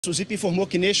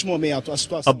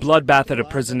A bloodbath at a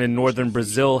prison in northern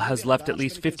Brazil has left at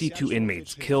least 52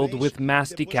 inmates killed, with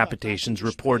mass decapitations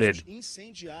reported.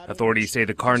 Authorities say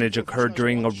the carnage occurred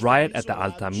during a riot at the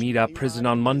Altamira prison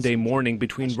on Monday morning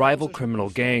between rival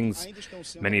criminal gangs.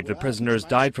 Many of the prisoners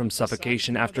died from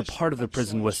suffocation after part of the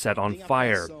prison was set on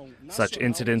fire. Such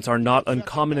incidents are not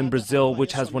uncommon in Brazil,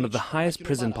 which has one of the highest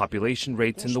prison population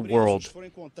rates in the world.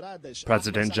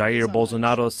 President Jair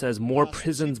Bolsonaro says more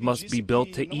prisons must be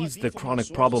built to ease the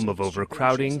chronic problem of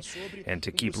overcrowding and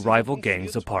to keep rival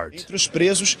gangs apart.